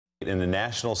In a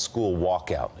national school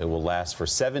walkout. It will last for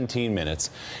 17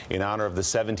 minutes in honor of the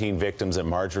 17 victims at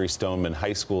Marjory Stoneman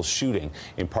High School shooting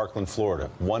in Parkland, Florida,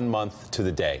 1 month to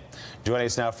the day. Joining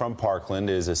us now from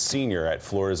Parkland is a senior at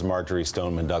Florida's Marjory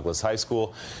Stoneman Douglas High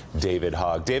School, David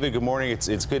Hogg. David, good morning.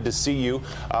 It's good to see you.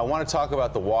 I want to talk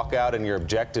about the walkout and your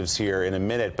objectives here in a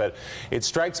minute, but it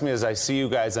strikes me as I see you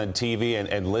guys on TV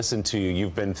and listen to you,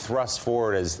 you've been thrust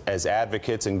forward as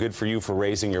advocates, and good for you for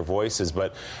raising your voices,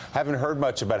 but haven't heard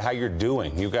much about how you're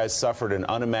doing. You guys suffered an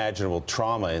unimaginable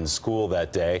trauma in school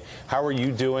that day. How are you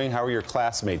doing? How are your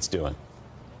classmates doing?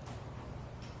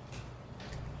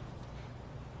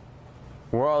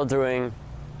 We're all doing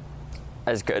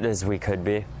as good as we could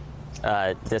be.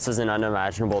 This is an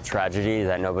unimaginable tragedy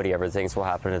that nobody ever thinks will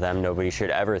happen to them. Nobody should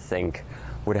ever think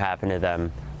would happen to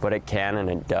them, but it can and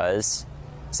it does.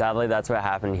 Sadly, that's what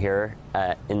happened here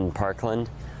in Parkland.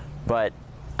 But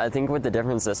I think what the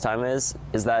difference this time is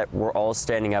that we're all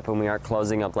standing up and we aren't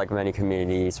closing up like many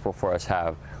communities before us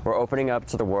have. We're opening up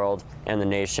to the world and the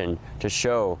nation to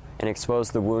show and expose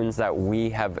the wounds that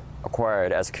we have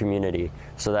acquired as a community,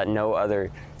 so that no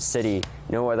other city,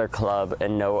 no other club,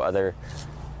 and no other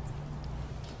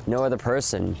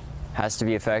person has to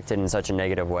be affected in such a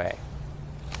negative way.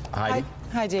 Hi,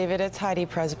 David. It's Heidi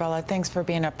Presbella. Thanks for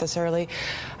being up this early.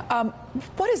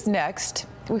 What is next?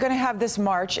 We're going to have this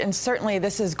march, and certainly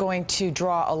this is going to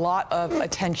draw a lot of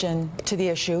attention to the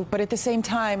issue. But at the same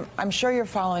time, I'm sure you're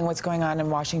following what's going on in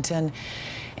Washington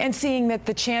and seeing that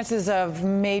the chances of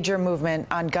major movement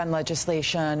on gun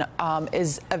legislation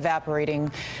is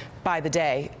evaporating by the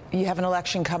day. You have an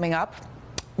election coming up.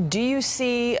 Do you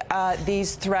see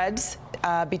these threads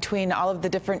between all of the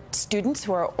different students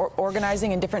who are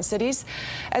organizing in different cities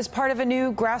as part of a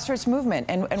new grassroots movement?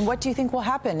 And what do you think will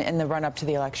happen in the run-up to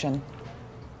the election?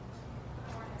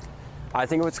 I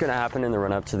think what's going to happen in the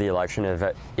run-up to the election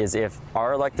is if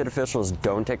our elected officials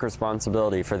don't take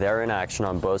responsibility for their inaction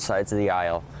on both sides of the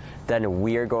aisle, then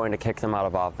we are going to kick them out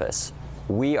of office.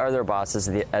 We are their bosses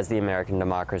as the American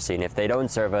democracy, and if they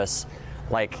don't serve us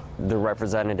like the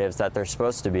representatives that they're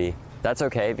supposed to be, that's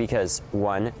okay, because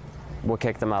one, we'll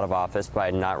kick them out of office by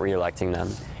not re-electing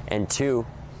them, and two,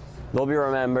 they'll be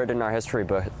remembered in our history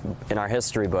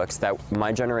books that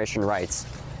my generation writes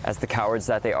as the cowards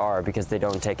that they are because they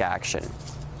don't take action.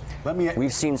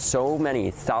 We've seen so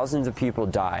many thousands of people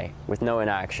die with no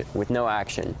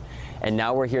action, and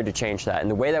now we're here to change that. And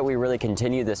the way that we really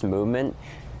continue this movement,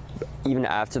 even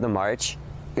after the march,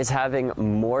 is having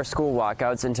more school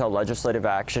walkouts until legislative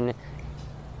action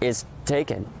is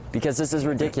taken, because this is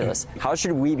ridiculous. How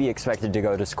should we be expected to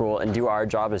go to school and do our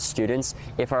job as students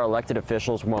if our elected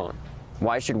officials won't?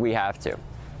 Why should we have to?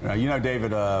 You know,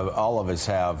 David, all of us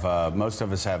have, most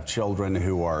of us have children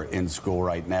who are in school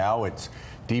right now. It's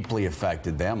deeply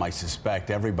affected them. I suspect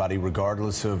everybody,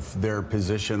 regardless of their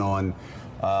position on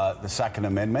the Second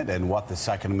Amendment and what the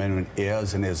Second Amendment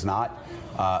is and is not,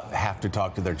 have to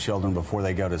talk to their children before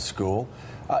they go to school.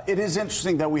 It is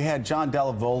interesting that we had John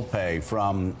Della Volpe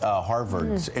from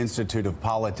Harvard's Institute of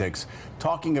Politics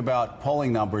talking about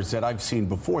polling numbers that I've seen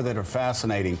before that are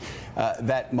fascinating,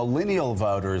 that millennial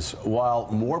voters, while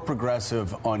more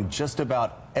progressive on just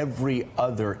about every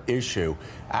other issue,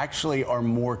 actually are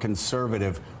more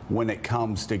conservative when it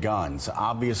comes to guns.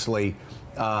 Obviously,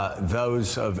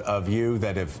 those of you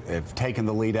that have taken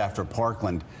the lead after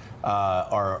Parkland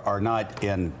are not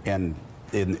in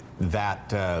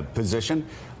that position.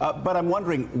 But I'm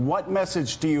wondering, what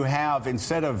message do you have,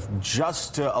 instead of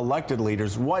just to elected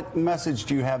leaders, what message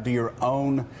do you have to your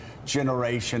own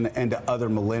generation and to other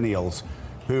millennials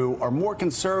who are more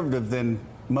conservative than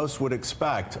most would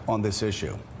expect on this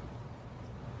issue?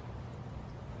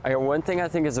 One thing I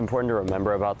think is important to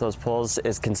remember about those polls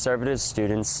is conservative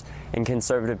students and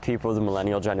conservative people of the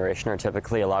millennial generation are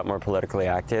typically a lot more politically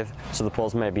active. So the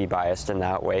polls may be biased in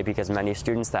that way because many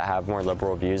students that have more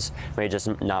liberal views may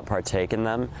just not partake in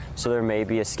them. So there may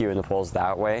be a skew in the polls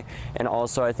that way. And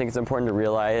also I think it's important to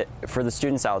realize for the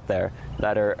students out there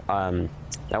that are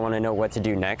that want to know what to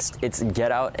do next, it's get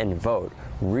out and vote.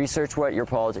 Research what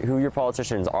who your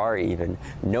politicians are, even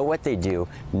know what they do,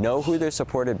 know who they're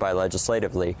supported by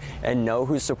legislatively, and know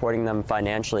who's supporting them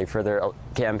financially for their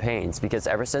campaigns. Because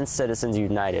ever since Citizens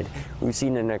United, we've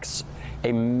seen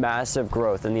a massive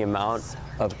growth in the amount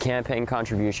of campaign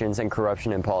contributions and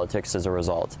corruption in politics as a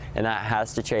result, and that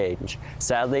has to change.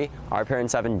 Sadly, our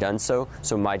parents haven't done so,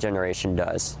 so my generation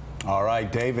does. All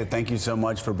right, David, thank you so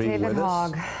much for being with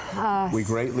us. Hogg. We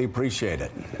greatly appreciate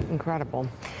it. Incredible.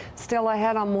 Still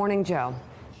ahead on Morning Joe.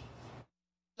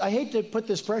 I hate to put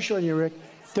this pressure on you, Rick.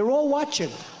 They're all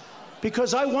watching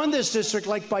because I won this district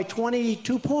like by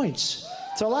 22 points.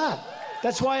 It's a lot.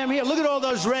 That's why I'm here. Look at all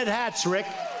those red hats, Rick.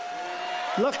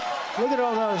 Look at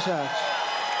all those hats.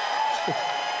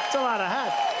 It's a lot of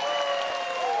hats.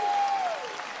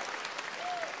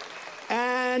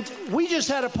 And we just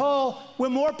had a poll. We're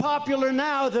more popular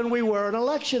now than we were on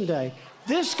Election Day.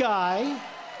 This guy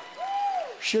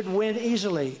should win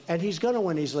easily, and he's going to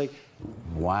win easily.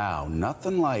 Wow,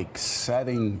 nothing like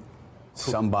setting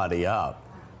somebody up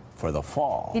for the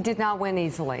fall. He did not win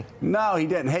easily. No, he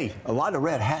didn't. Hey, a lot of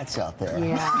red hats out there.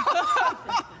 Yeah.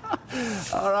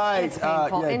 All right. It's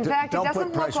painful. Yeah, In fact, it don't doesn't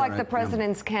put look pressure like on the it.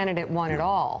 president's candidate won at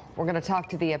all. We're going to talk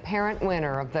to the apparent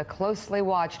winner of the closely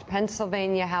watched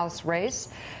Pennsylvania House race.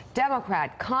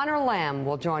 Democrat Connor Lamb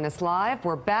will join us live.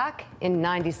 We're back in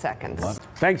 90 seconds.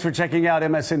 Thanks for checking out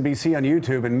MSNBC on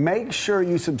YouTube, and make sure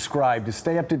you subscribe to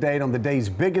stay up to date on the day's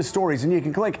biggest stories. And you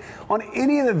can click on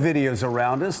any of the videos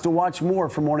around us to watch more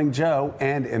from Morning Joe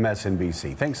and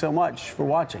MSNBC. Thanks so much for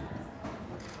watching.